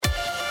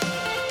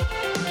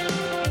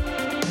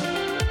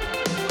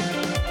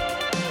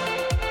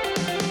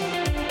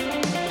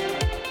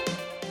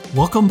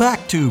Welcome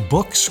back to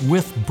Books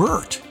with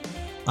Bert.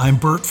 I'm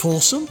Bert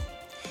Folsom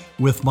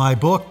with my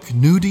book,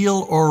 New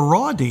Deal or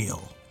Raw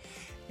Deal.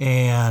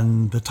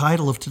 And the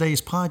title of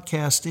today's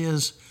podcast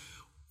is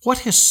What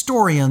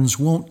Historians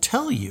Won't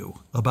Tell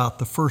You About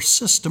the First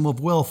System of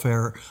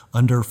Welfare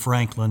Under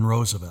Franklin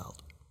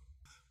Roosevelt.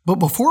 But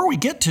before we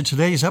get to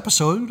today's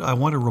episode, I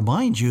want to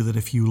remind you that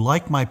if you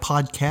like my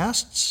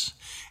podcasts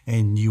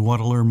and you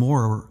want to learn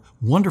more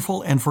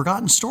wonderful and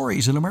forgotten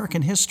stories in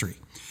American history,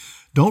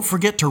 don't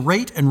forget to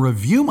rate and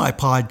review my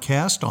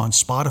podcast on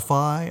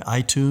Spotify,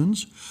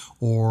 iTunes,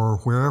 or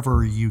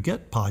wherever you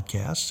get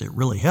podcasts. It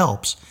really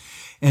helps.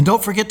 And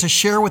don't forget to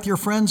share with your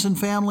friends and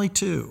family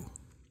too.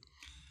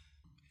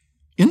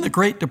 In the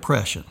Great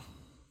Depression,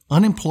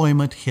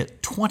 unemployment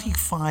hit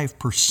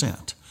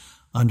 25%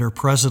 under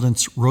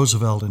Presidents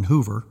Roosevelt and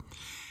Hoover.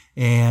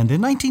 And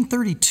in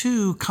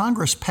 1932,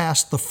 Congress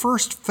passed the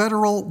first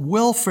federal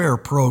welfare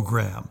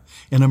program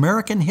in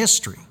American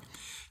history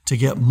to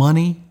get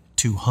money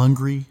to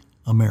hungry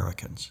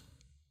Americans.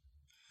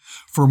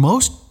 For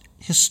most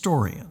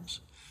historians,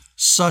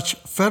 such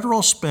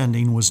federal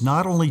spending was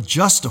not only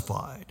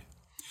justified,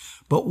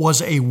 but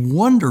was a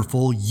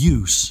wonderful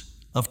use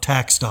of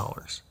tax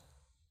dollars.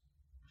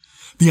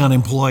 The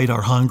unemployed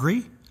are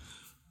hungry.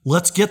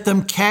 Let's get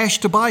them cash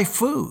to buy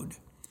food.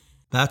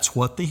 That's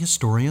what the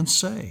historians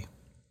say.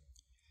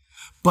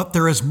 But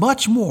there is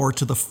much more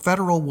to the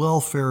federal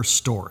welfare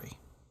story.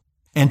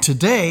 And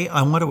today,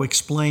 I want to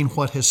explain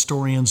what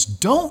historians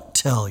don't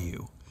tell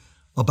you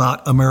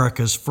about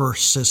America's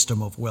first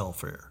system of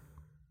welfare.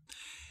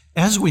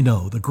 As we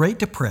know, the Great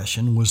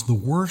Depression was the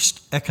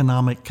worst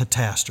economic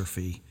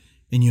catastrophe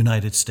in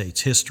United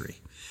States history.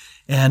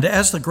 And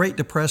as the Great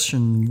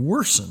Depression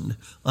worsened,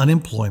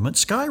 unemployment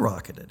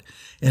skyrocketed,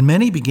 and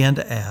many began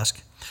to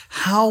ask,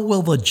 how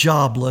will the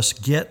jobless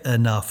get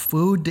enough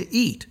food to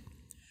eat?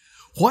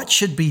 What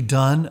should be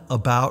done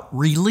about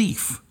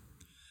relief?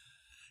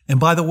 And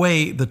by the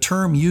way, the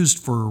term used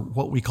for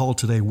what we call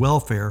today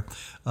welfare,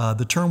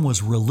 the term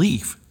was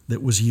relief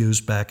that was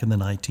used back in the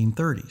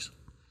 1930s.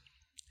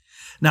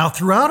 Now,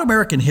 throughout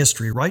American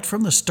history, right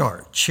from the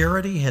start,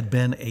 charity had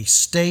been a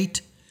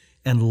state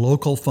and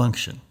local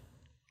function.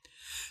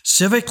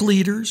 Civic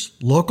leaders,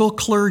 local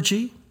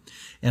clergy,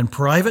 and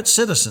private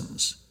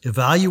citizens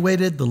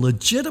evaluated the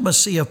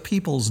legitimacy of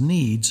people's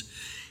needs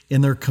in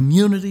their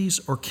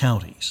communities or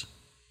counties.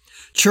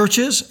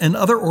 Churches and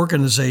other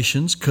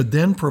organizations could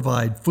then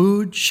provide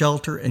food,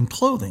 shelter, and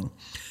clothing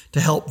to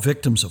help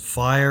victims of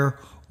fire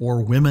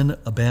or women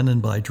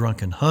abandoned by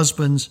drunken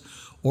husbands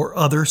or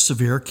other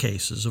severe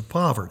cases of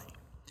poverty.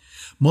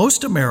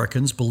 Most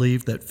Americans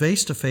believed that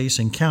face-to-face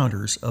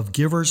encounters of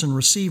givers and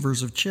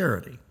receivers of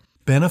charity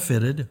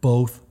benefited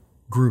both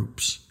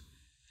groups.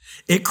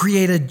 It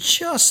created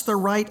just the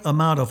right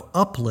amount of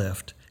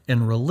uplift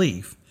and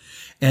relief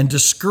and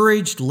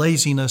discouraged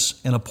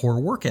laziness and a poor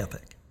work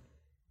ethic.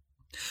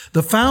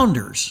 The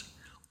founders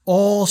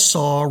all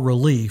saw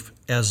relief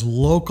as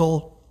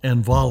local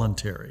and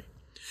voluntary.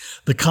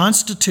 The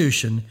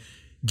Constitution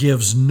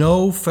gives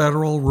no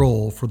federal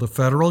role for the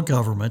federal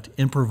government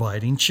in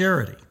providing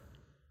charity.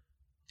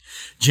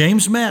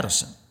 James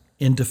Madison,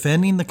 in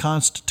defending the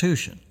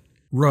Constitution,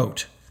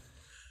 wrote,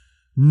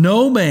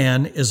 "No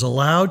man is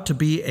allowed to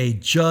be a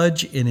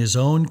judge in his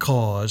own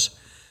cause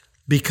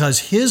because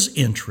his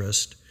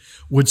interest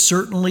would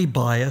certainly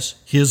bias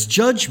his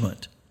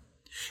judgment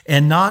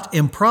and not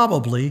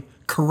improbably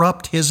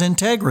corrupt his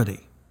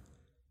integrity."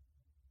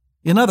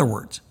 In other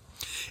words,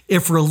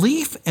 if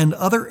relief and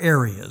other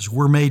areas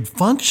were made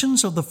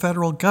functions of the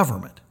federal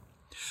government,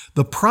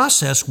 the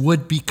process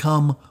would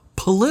become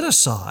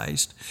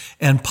politicized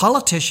and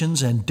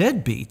politicians and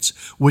deadbeats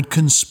would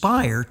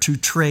conspire to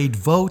trade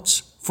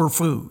votes for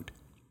food.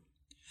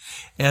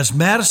 As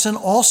Madison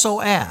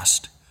also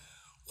asked,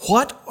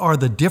 what are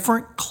the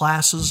different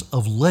classes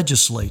of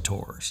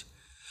legislators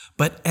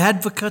but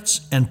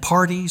advocates and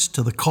parties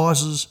to the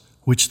causes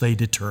which they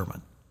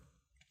determine?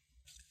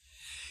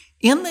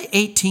 In the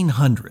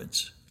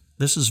 1800s,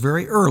 this is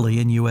very early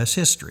in U.S.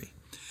 history,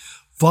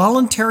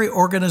 voluntary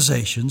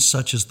organizations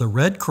such as the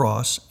Red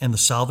Cross and the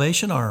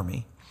Salvation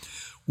Army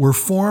were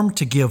formed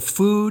to give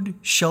food,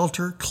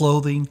 shelter,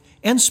 clothing,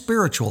 and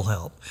spiritual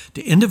help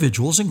to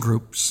individuals and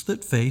groups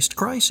that faced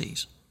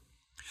crises.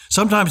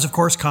 Sometimes, of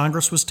course,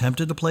 Congress was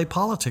tempted to play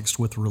politics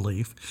with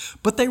relief,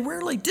 but they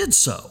rarely did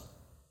so.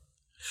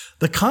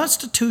 The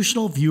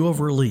constitutional view of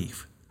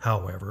relief,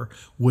 however,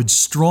 would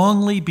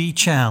strongly be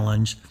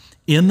challenged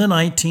in the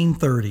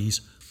 1930s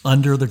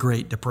under the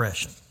Great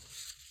Depression.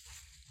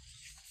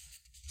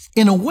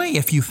 In a way,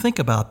 if you think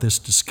about this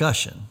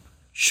discussion,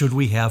 should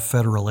we have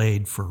federal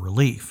aid for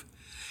relief?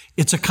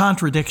 It's a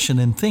contradiction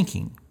in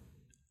thinking.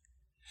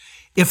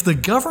 If the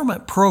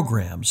government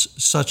programs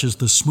such as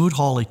the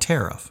Smoot-Hawley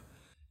tariff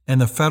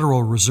and the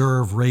Federal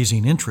Reserve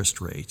raising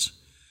interest rates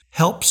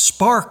help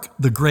spark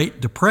the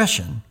Great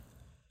Depression,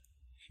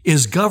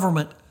 is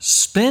government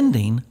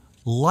spending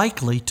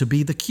likely to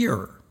be the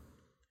cure?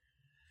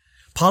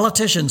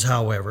 Politicians,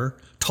 however,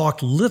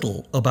 talked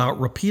little about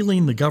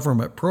repealing the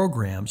government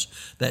programs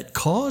that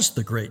caused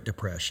the Great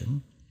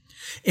Depression.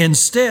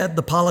 Instead,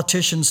 the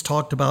politicians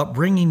talked about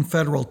bringing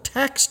federal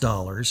tax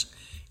dollars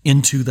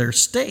into their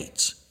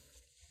states.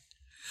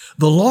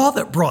 The law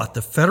that brought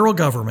the federal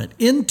government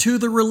into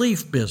the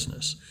relief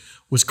business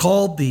was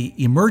called the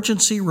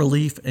Emergency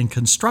Relief and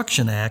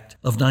Construction Act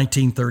of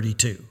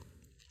 1932.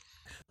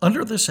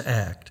 Under this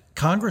act,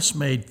 Congress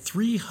made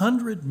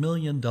 $300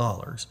 million,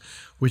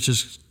 which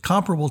is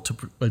comparable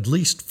to at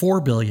least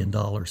 $4 billion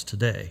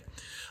today,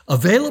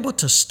 available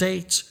to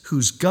states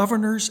whose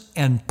governors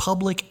and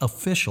public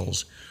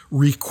officials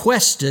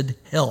requested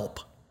help.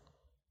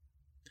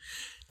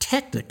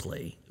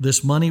 Technically,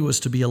 this money was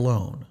to be a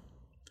loan,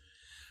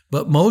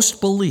 but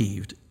most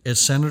believed, as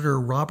Senator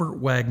Robert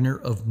Wagner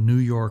of New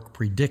York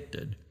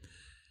predicted,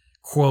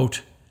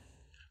 quote,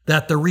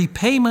 that the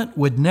repayment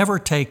would never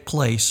take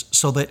place,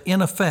 so that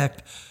in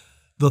effect,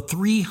 the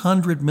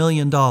 $300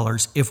 million,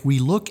 if we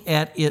look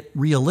at it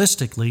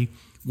realistically,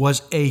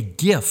 was a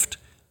gift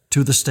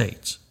to the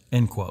states,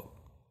 end quote.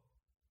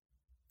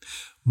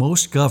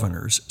 Most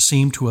governors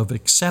seem to have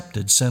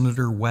accepted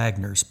Senator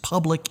Wagner's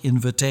public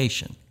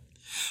invitation.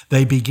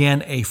 They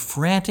began a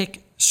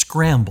frantic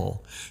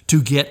scramble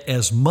to get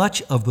as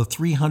much of the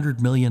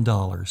 $300 million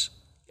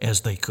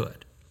as they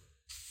could.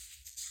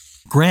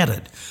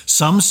 Granted,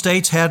 some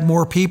states had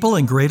more people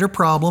and greater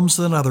problems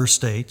than other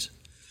states,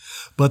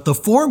 but the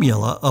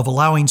formula of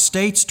allowing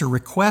states to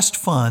request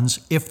funds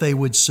if they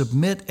would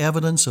submit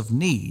evidence of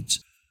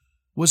needs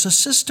was a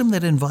system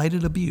that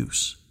invited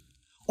abuse.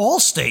 All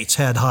states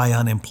had high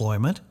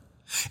unemployment,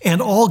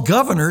 and all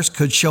governors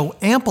could show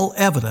ample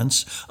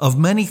evidence of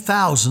many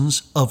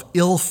thousands of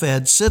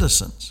ill-fed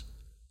citizens.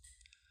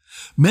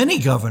 Many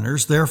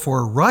governors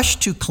therefore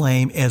rushed to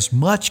claim as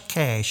much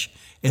cash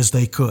as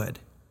they could.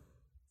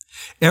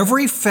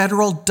 Every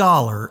federal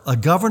dollar a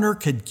governor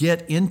could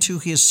get into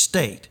his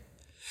state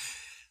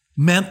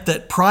meant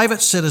that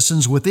private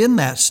citizens within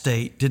that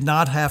state did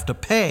not have to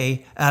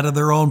pay out of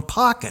their own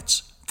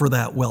pockets for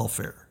that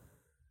welfare.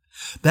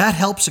 That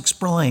helps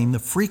explain the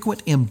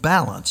frequent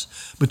imbalance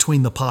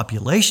between the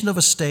population of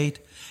a state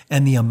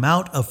and the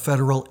amount of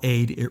federal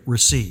aid it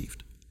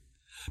received.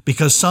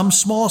 Because some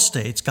small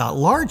states got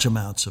large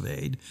amounts of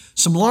aid,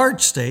 some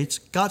large states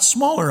got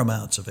smaller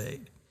amounts of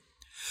aid.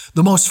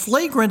 The most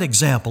flagrant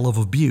example of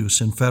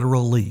abuse in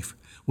federal relief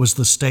was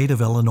the state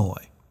of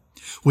Illinois,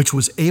 which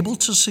was able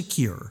to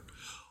secure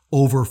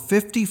over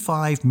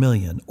 $55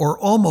 million, or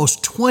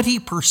almost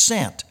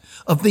 20%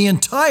 of the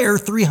entire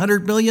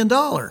 $300 million.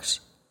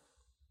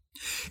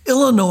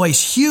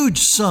 Illinois' huge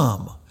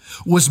sum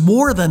was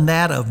more than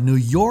that of New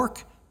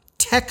York,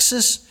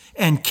 Texas,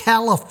 and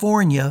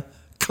California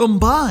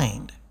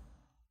combined.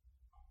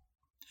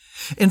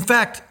 In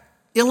fact,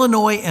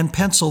 Illinois and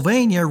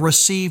Pennsylvania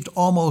received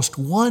almost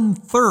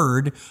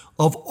 1/3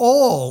 of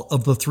all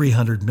of the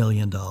 $300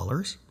 million.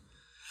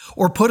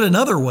 Or put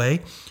another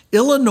way,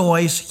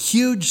 Illinois'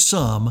 huge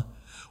sum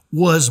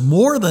was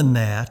more than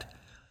that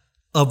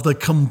of the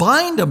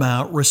combined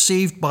amount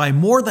received by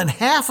more than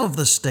half of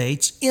the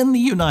states in the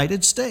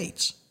United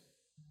States.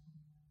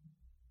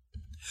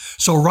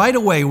 So right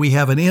away, we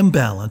have an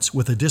imbalance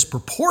with a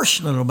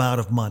disproportionate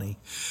amount of money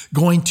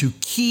going to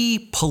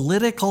key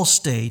political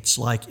states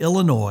like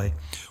Illinois,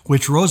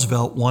 which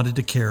Roosevelt wanted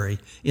to carry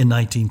in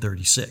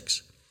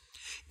 1936.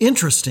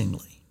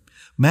 Interestingly,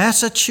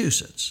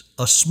 Massachusetts,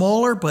 a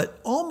smaller but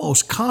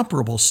almost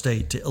comparable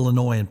state to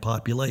Illinois in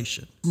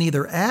population,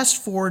 neither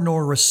asked for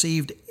nor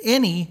received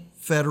any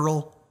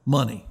federal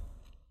money.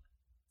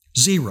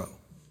 Zero.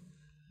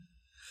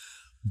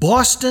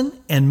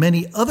 Boston and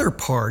many other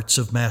parts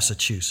of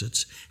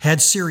Massachusetts had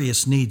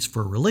serious needs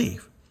for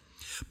relief,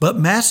 but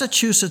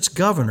Massachusetts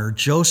Governor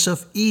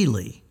Joseph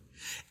Ely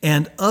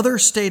and other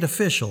state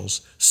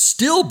officials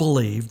still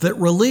believed that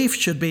relief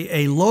should be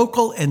a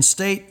local and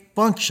state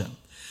function.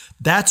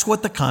 That's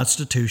what the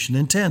Constitution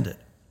intended.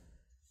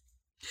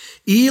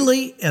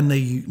 Ely and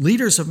the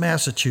leaders of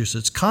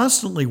Massachusetts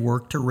constantly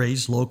worked to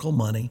raise local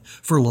money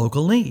for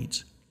local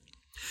needs.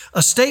 A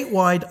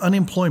statewide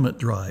unemployment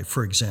drive,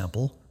 for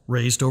example,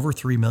 raised over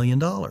 $3 million.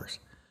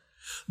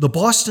 The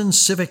Boston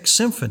Civic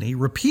Symphony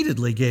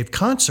repeatedly gave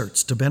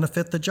concerts to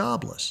benefit the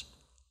jobless.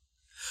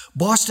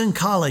 Boston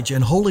College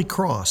and Holy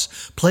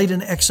Cross played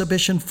an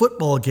exhibition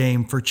football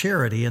game for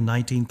charity in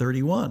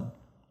 1931.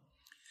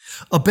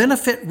 A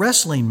benefit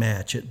wrestling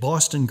match at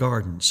Boston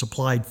Garden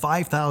supplied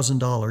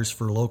 $5,000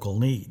 for local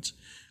needs.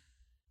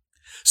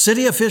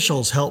 City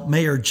officials helped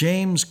Mayor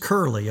James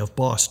Curley of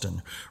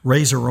Boston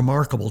raise a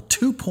remarkable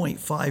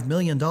 $2.5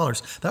 million.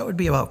 That would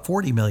be about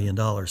 $40 million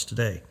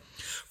today.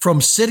 From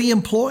city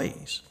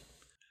employees.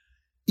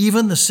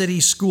 Even the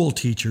city school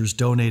teachers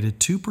donated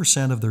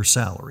 2% of their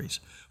salaries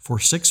for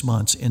 6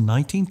 months in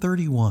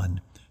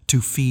 1931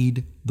 to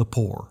feed the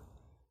poor.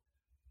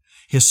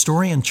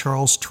 Historian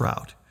Charles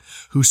Trout,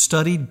 who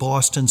studied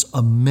Boston's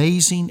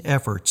amazing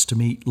efforts to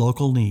meet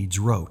local needs,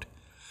 wrote,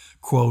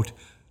 quote,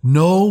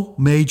 "No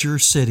major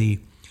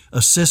city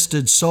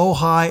assisted so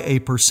high a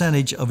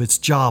percentage of its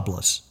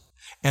jobless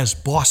as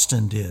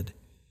Boston did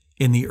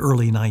in the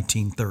early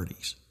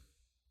 1930s.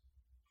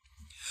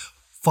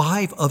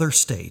 5 other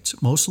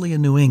states, mostly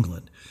in New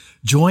England,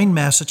 joined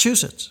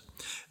Massachusetts.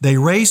 They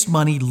raised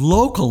money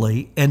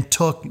locally and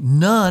took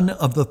none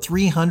of the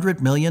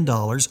 $300 million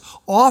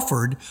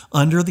offered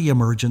under the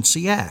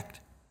Emergency Act.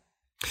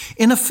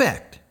 In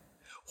effect,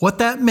 what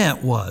that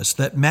meant was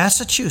that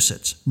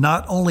Massachusetts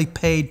not only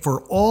paid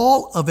for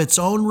all of its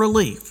own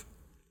relief,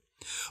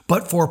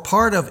 but for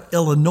part of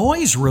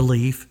Illinois'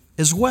 relief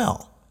as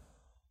well.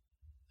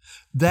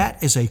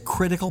 That is a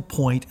critical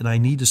point, and I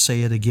need to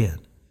say it again.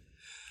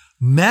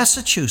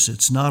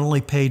 Massachusetts not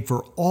only paid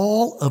for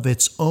all of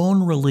its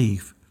own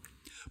relief,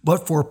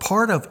 but for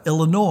part of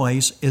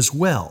Illinois as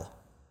well.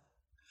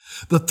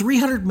 The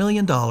 $300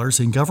 million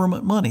in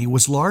government money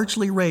was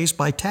largely raised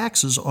by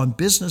taxes on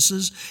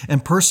businesses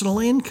and personal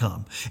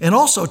income, and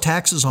also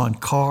taxes on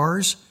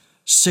cars,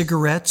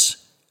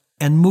 cigarettes,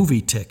 and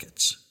movie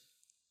tickets.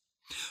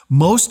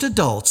 Most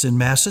adults in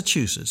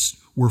Massachusetts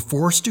were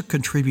forced to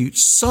contribute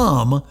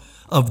some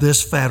of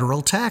this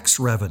federal tax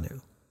revenue.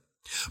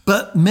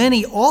 But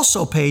many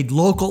also paid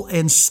local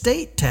and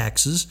state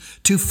taxes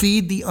to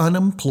feed the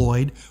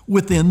unemployed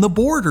within the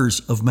borders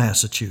of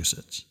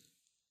Massachusetts.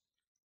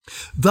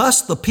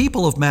 Thus, the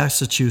people of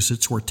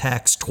Massachusetts were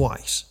taxed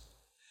twice.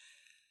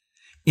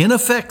 In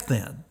effect,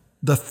 then,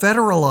 the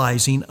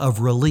federalizing of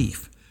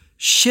relief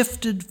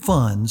shifted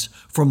funds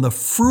from the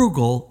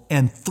frugal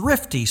and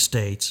thrifty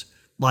states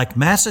like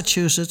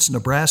Massachusetts,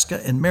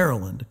 Nebraska, and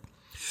Maryland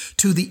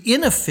to the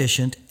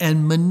inefficient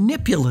and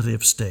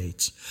manipulative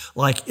states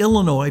like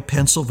Illinois,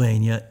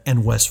 Pennsylvania,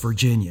 and West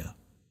Virginia.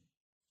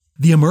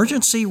 The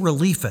Emergency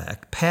Relief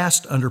Act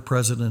passed under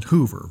President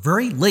Hoover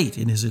very late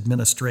in his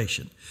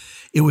administration.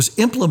 It was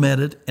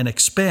implemented and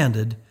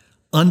expanded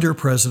under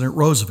President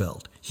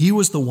Roosevelt. He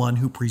was the one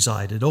who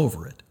presided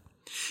over it.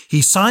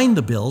 He signed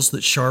the bills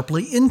that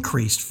sharply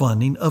increased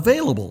funding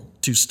available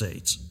to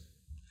states.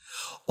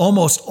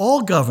 Almost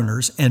all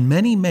governors and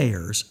many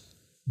mayors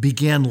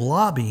began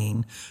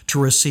lobbying to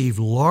receive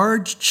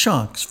large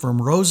chunks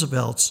from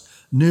Roosevelt's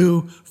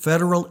new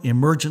Federal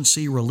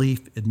Emergency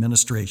Relief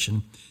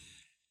Administration,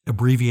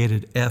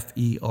 abbreviated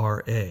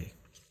FERA.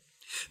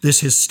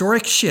 This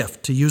historic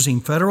shift to using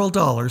federal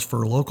dollars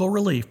for local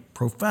relief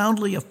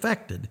profoundly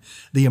affected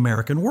the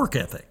American work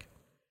ethic.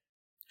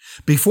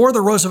 Before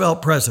the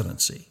Roosevelt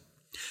presidency,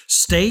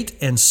 state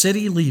and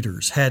city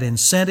leaders had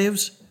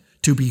incentives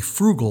to be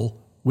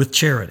frugal with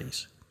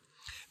charities.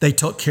 They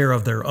took care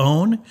of their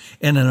own,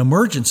 and in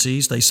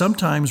emergencies, they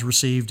sometimes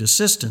received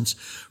assistance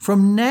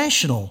from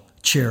national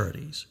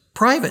charities,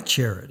 private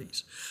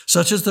charities,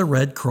 such as the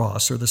Red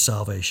Cross or the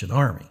Salvation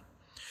Army.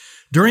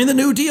 During the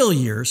New Deal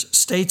years,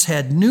 states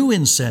had new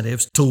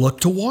incentives to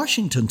look to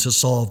Washington to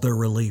solve their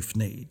relief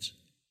needs.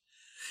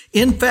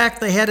 In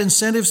fact, they had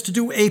incentives to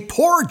do a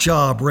poor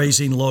job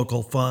raising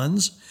local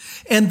funds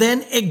and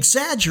then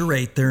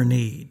exaggerate their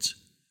needs.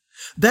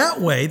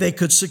 That way, they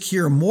could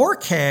secure more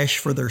cash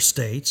for their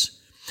states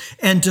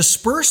and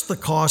disperse the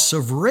costs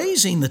of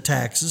raising the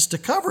taxes to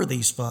cover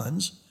these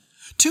funds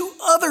to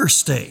other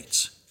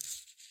states.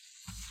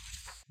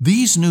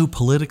 These new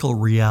political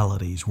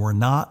realities were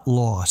not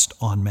lost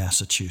on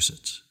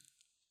Massachusetts.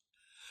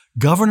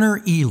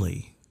 Governor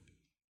Ely,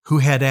 who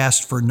had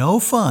asked for no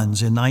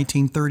funds in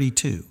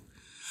 1932,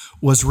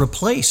 was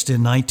replaced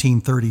in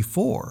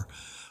 1934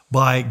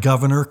 by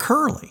Governor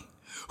Curley,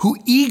 who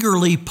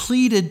eagerly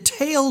pleaded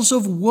tales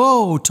of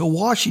woe to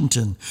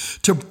Washington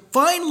to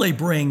finally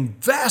bring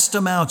vast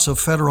amounts of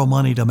federal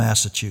money to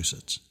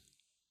Massachusetts.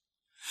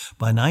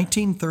 By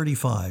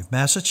 1935,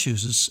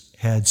 Massachusetts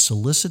had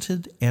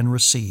solicited and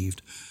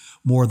received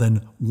more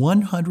than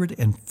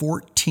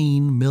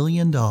 $114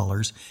 million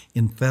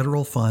in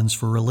federal funds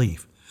for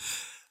relief.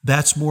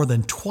 That's more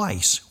than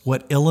twice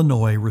what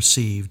Illinois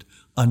received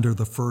under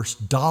the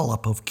first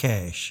dollop of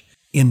cash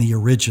in the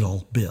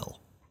original bill.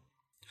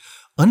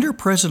 Under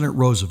President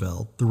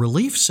Roosevelt, the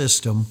relief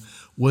system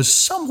was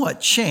somewhat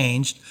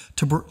changed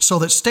so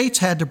that states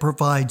had to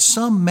provide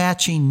some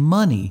matching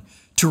money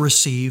to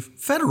receive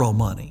federal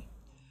money.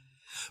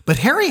 But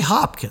Harry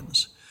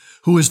Hopkins,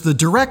 who is the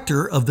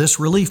director of this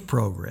relief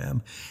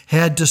program,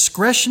 had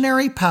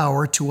discretionary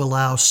power to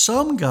allow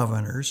some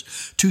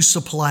governors to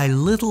supply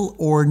little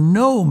or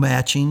no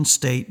matching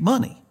state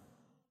money.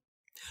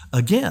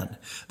 Again,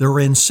 there were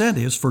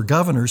incentives for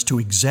governors to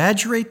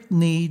exaggerate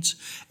needs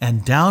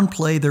and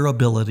downplay their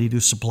ability to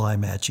supply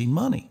matching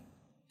money.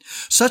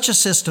 Such a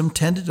system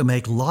tended to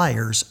make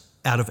liars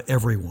out of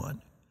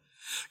everyone.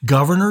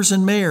 Governors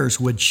and mayors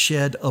would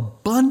shed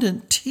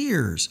abundant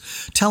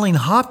tears, telling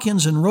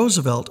Hopkins and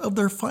Roosevelt of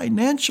their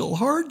financial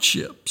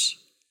hardships.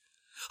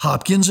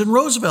 Hopkins and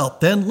Roosevelt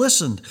then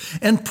listened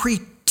and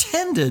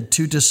pretended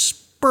to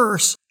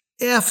disperse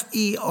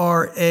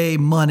FERA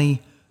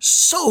money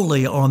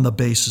solely on the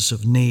basis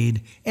of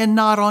need and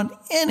not on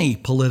any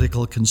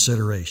political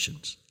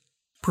considerations.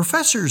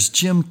 Professors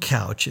Jim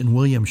Couch and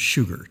William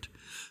Shugart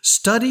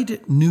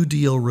studied New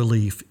Deal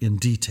relief in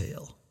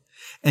detail,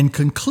 and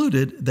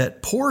concluded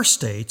that poor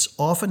states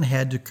often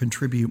had to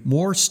contribute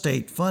more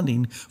state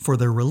funding for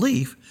their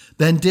relief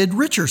than did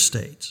richer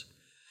states.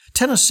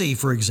 Tennessee,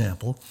 for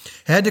example,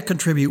 had to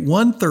contribute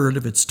 1/3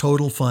 of its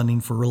total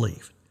funding for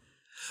relief.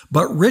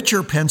 But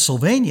richer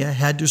Pennsylvania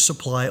had to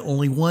supply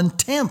only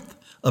 1/10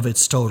 of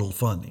its total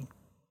funding.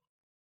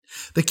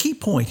 The key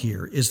point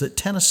here is that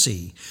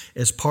Tennessee,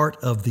 as part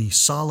of the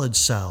Solid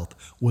South,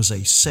 was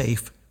a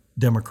safe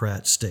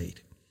Democrat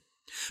state.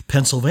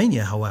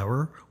 Pennsylvania,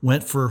 however,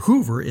 went for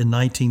Hoover in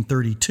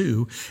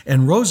 1932,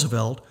 and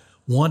Roosevelt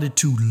wanted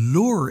to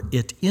lure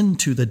it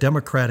into the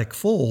Democratic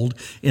fold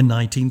in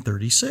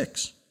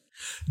 1936.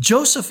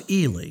 Joseph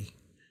Ely,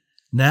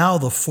 now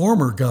the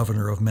former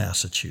governor of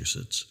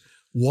Massachusetts,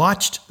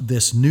 watched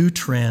this new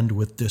trend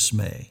with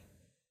dismay.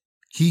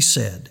 He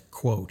said,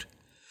 quote,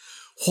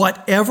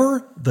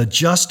 "Whatever the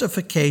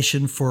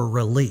justification for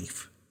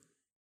relief,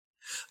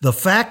 the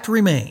fact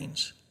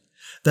remains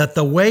that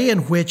the way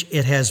in which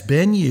it has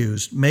been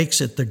used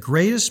makes it the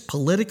greatest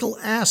political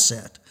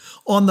asset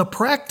on the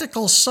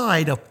practical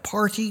side of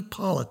party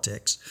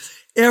politics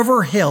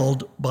ever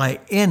held by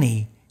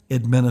any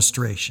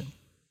administration."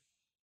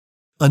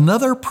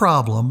 Another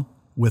problem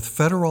with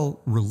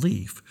federal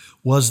relief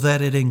was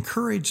that it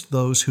encouraged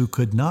those who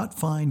could not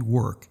find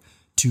work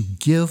to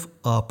give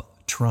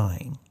up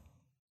trying.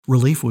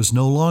 Relief was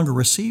no longer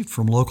received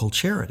from local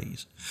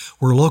charities,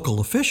 where local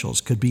officials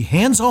could be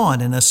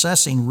hands-on in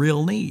assessing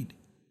real need.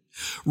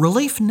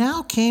 Relief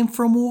now came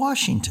from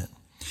Washington,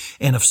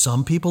 and if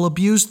some people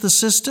abused the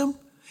system,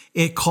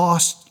 it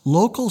cost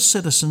local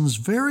citizens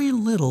very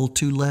little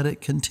to let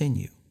it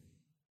continue.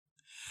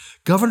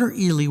 Governor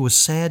Ely was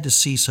sad to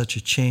see such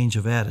a change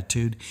of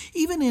attitude,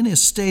 even in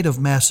his state of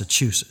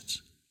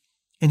Massachusetts.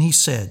 And he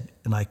said,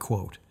 and I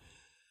quote,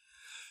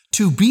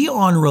 "To be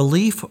on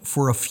relief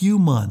for a few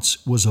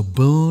months was a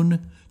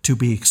boon to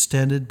be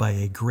extended by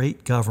a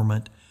great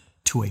government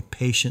to a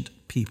patient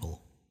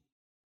people.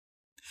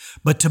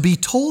 But to be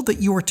told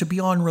that you are to be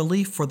on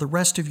relief for the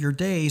rest of your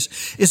days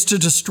is to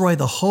destroy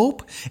the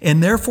hope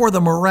and therefore the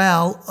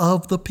morale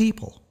of the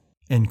people."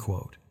 End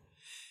quote.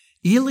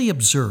 Ely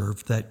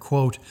observed that,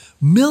 quote,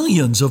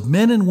 "Millions of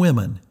men and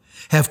women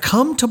have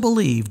come to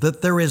believe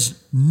that there is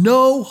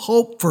no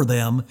hope for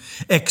them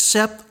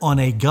except on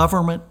a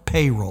government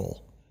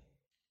payroll."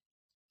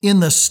 In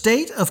the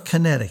state of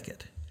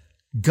Connecticut,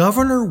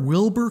 Governor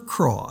Wilbur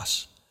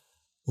Cross,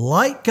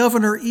 like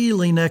Governor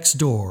Ely next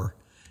door,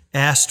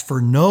 asked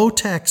for no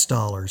tax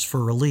dollars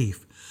for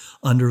relief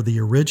under the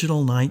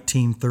original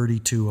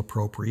 1932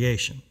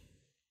 appropriation.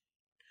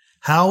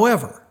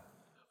 However,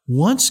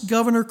 once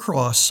Governor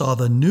Cross saw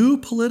the new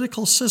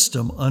political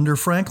system under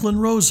Franklin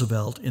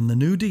Roosevelt in the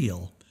New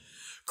Deal,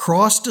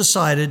 Cross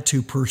decided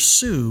to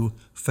pursue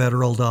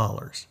federal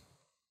dollars.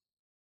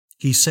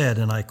 He said,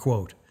 and I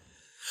quote,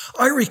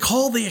 "I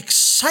recall the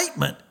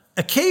excitement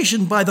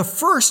occasioned by the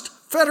first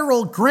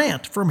federal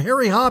grant from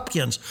Harry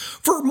Hopkins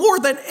for more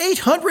than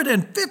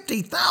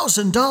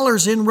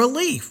 $850,000 in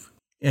relief."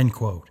 End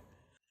quote.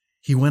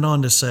 He went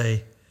on to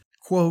say,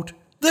 quote,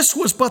 "This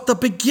was but the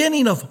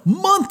beginning of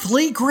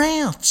monthly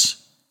grants."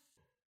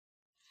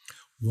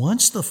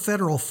 Once the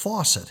federal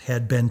faucet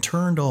had been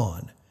turned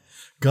on,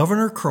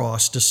 Governor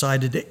Cross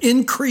decided to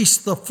increase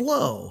the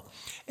flow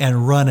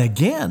and run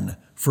again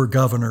for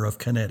governor of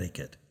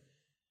Connecticut.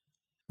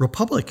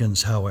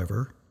 Republicans,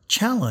 however,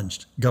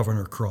 challenged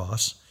Governor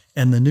Cross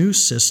and the new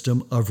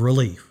system of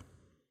relief.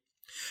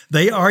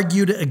 They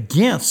argued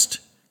against,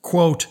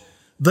 quote,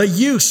 "the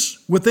use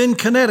within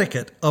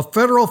Connecticut of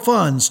federal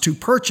funds to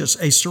purchase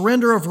a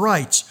surrender of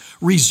rights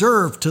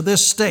reserved to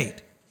this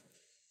state."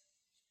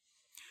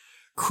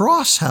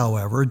 Cross,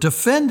 however,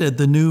 defended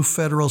the new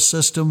federal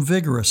system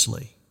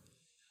vigorously.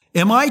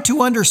 "Am I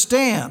to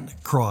understand,"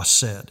 Cross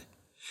said,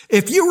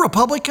 "if you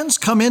Republicans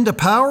come into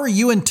power,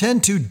 you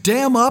intend to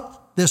dam up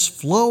this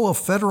flow of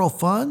federal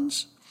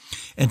funds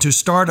and to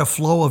start a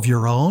flow of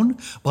your own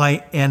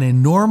by an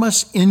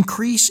enormous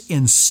increase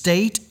in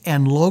state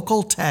and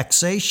local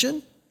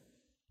taxation?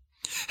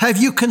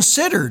 Have you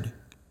considered,"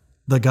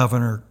 the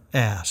governor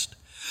asked,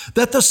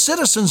 "that the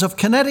citizens of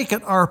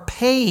Connecticut are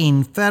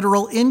paying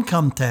federal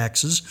income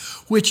taxes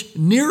which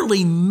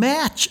nearly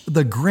match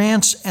the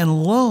grants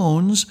and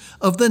loans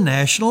of the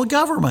national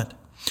government?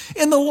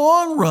 In the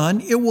long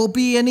run, it will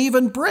be an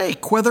even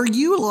break, whether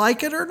you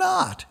like it or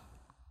not."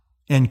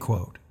 End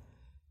quote.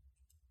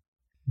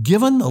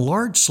 Given the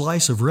large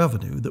slice of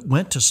revenue that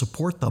went to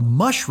support the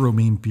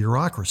mushrooming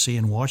bureaucracy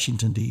in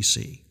Washington,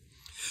 D.C.,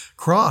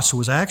 Cross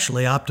was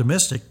actually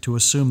optimistic to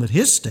assume that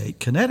his state,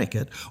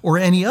 Connecticut, or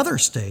any other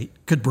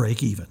state, could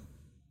break even.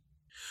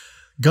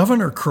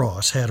 Governor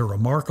Cross had a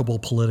remarkable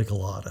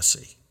political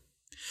odyssey.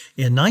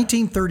 In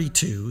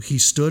 1932, he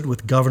stood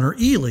with Governor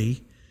Ely.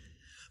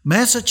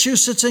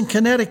 Massachusetts and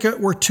Connecticut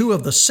were two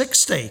of the 6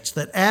 states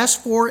that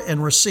asked for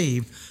and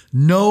received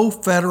no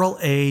federal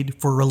aid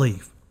for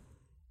relief.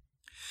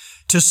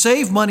 To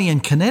save money in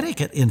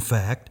Connecticut, in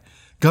fact,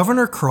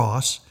 Governor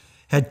Cross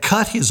had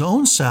cut his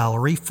own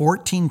salary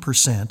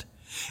 14%,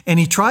 and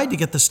he tried to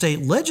get the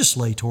state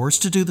legislators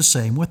to do the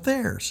same with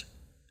theirs.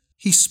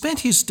 He spent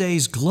his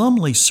days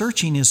glumly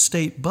searching his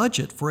state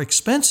budget for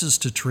expenses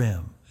to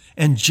trim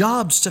and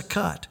jobs to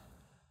cut.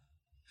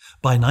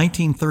 By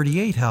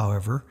 1938,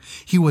 however,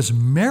 he was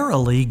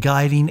merrily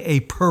guiding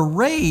a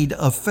parade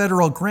of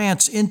federal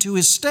grants into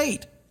his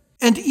state,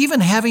 and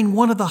even having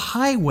one of the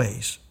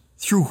highways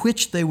through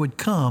which they would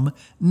come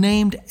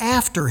named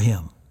after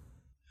him.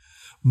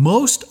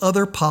 Most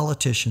other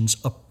politicians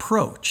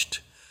approached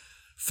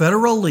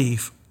federal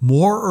relief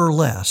more or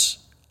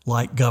less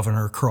like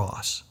Governor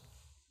Cross.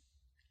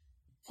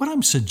 What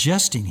I'm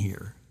suggesting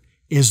here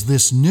is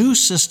this new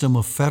system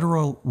of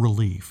federal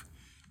relief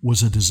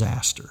was a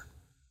disaster.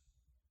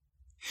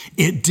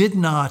 It did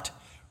not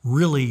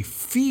really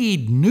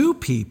feed new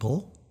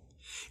people.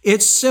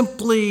 It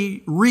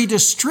simply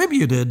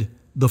redistributed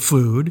the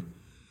food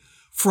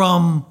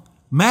from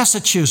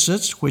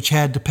Massachusetts, which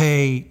had to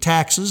pay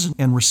taxes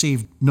and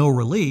received no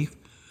relief,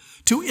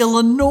 to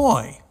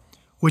Illinois,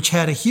 which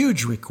had a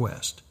huge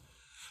request.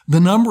 The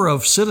number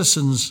of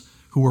citizens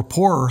who were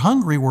poor or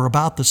hungry were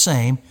about the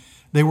same.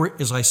 They were,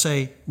 as I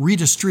say,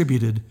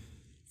 redistributed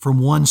from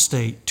one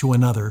state to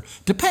another,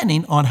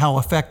 depending on how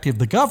effective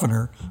the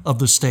governor of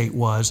the state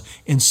was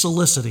in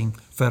soliciting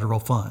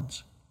federal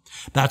funds.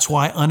 That's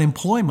why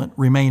unemployment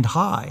remained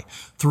high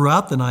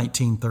throughout the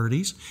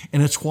 1930s,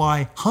 and it's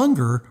why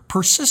hunger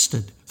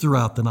persisted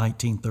throughout the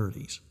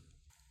 1930s.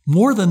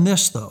 More than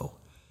this, though,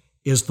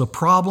 is the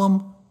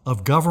problem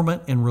of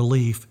government and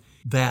relief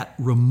that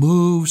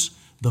removes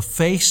the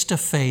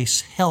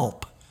face-to-face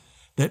help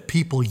that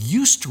people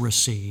used to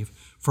receive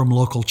from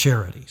local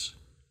charities.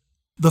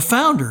 The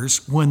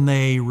founders, when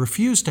they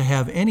refused to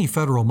have any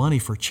federal money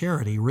for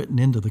charity written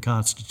into the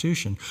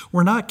Constitution,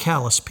 were not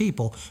callous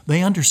people.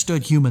 They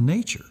understood human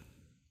nature.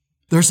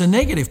 There's a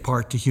negative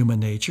part to human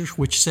nature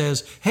which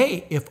says,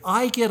 hey, if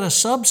I get a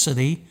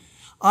subsidy,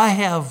 I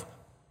have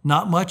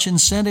not much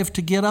incentive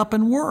to get up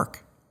and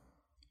work.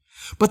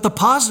 But the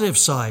positive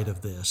side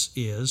of this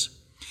is,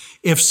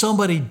 if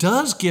somebody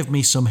does give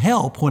me some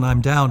help when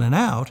I'm down and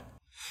out,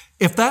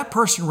 if that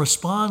person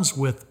responds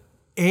with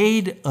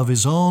aid of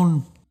his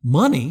own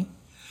money,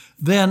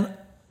 then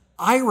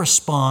I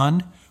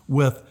respond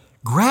with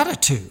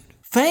gratitude,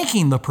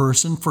 thanking the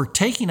person for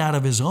taking out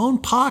of his own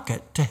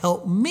pocket to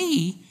help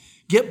me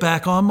get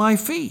back on my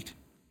feet.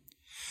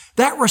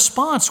 That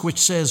response, which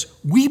says,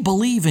 we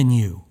believe in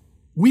you,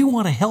 we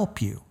want to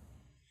help you,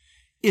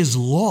 is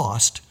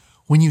lost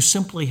when you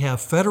simply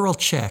have federal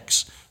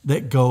checks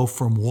that go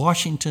from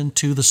Washington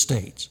to the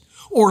states.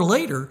 Or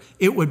later,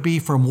 it would be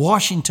from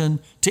Washington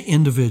to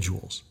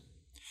individuals.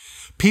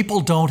 People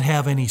don't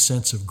have any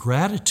sense of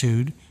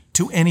gratitude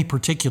to any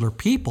particular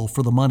people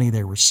for the money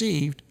they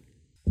received.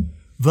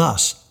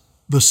 Thus,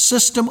 the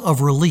system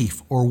of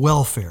relief or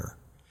welfare,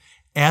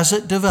 as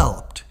it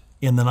developed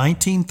in the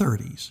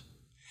 1930s,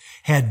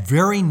 had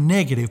very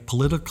negative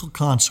political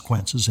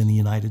consequences in the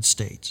United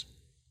States.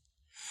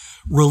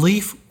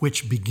 Relief,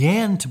 which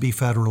began to be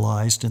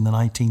federalized in the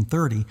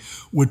 1930s,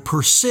 would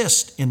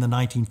persist in the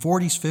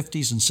 1940s,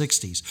 50s, and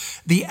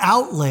 60s. The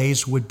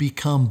outlays would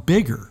become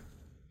bigger,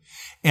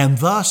 and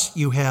thus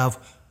you have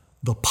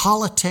the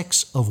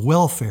politics of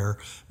welfare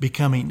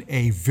becoming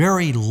a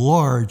very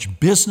large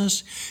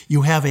business.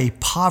 You have a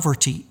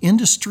poverty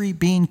industry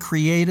being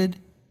created,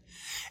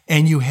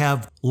 and you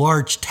have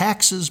large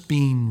taxes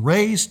being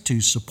raised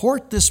to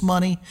support this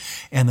money,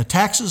 and the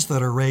taxes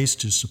that are raised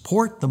to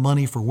support the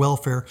money for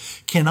welfare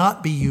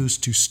cannot be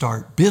used to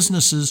start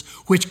businesses,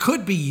 which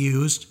could be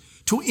used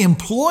to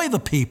employ the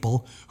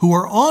people who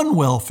are on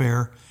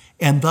welfare,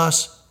 and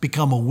thus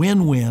become a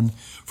win-win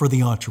for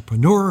the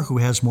entrepreneur who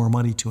has more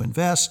money to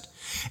invest,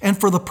 and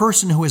for the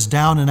person who is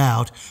down and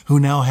out, who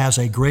now has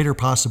a greater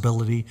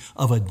possibility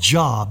of a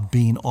job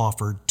being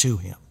offered to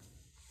him.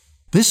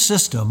 This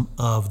system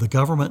of the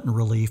government and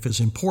relief is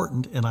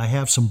important, and I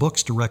have some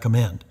books to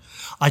recommend.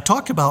 I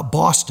talked about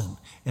Boston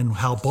and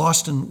how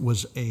Boston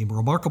was a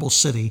remarkable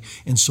city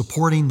in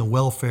supporting the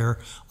welfare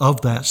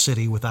of that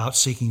city without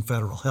seeking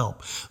federal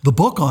help. The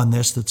book on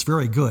this that's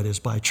very good is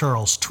by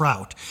Charles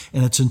Trout,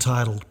 and it's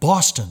entitled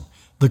Boston,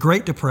 the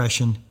Great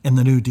Depression and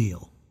the New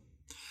Deal.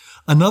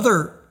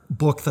 Another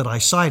book that I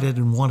cited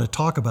and want to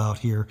talk about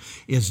here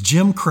is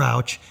Jim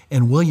Crouch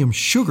and William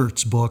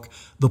Shugart's book,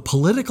 The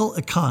Political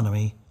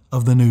Economy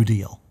of the New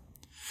Deal.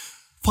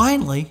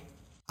 Finally,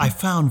 I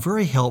found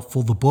very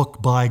helpful the book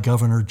by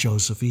Governor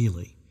Joseph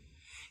Ely.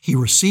 He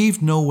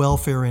received no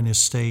welfare in his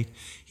state.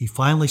 He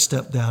finally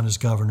stepped down as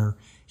governor.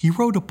 He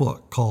wrote a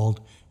book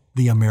called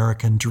The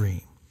American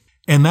Dream.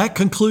 And that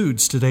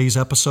concludes today's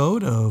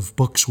episode of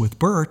Books with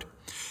Bert.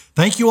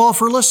 Thank you all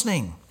for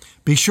listening.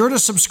 Be sure to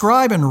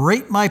subscribe and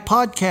rate my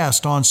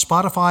podcast on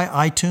Spotify,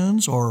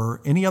 iTunes,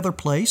 or any other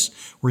place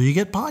where you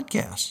get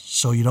podcasts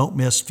so you don't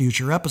miss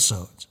future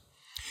episodes.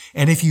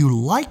 And if you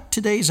liked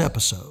today's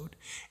episode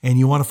and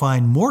you want to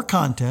find more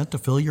content to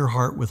fill your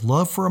heart with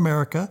love for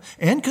America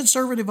and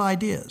conservative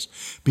ideas,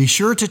 be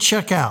sure to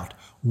check out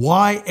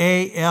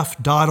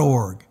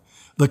YAF.org.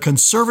 The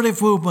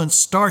conservative movement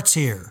starts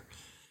here.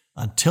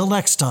 Until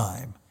next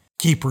time,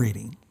 keep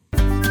reading.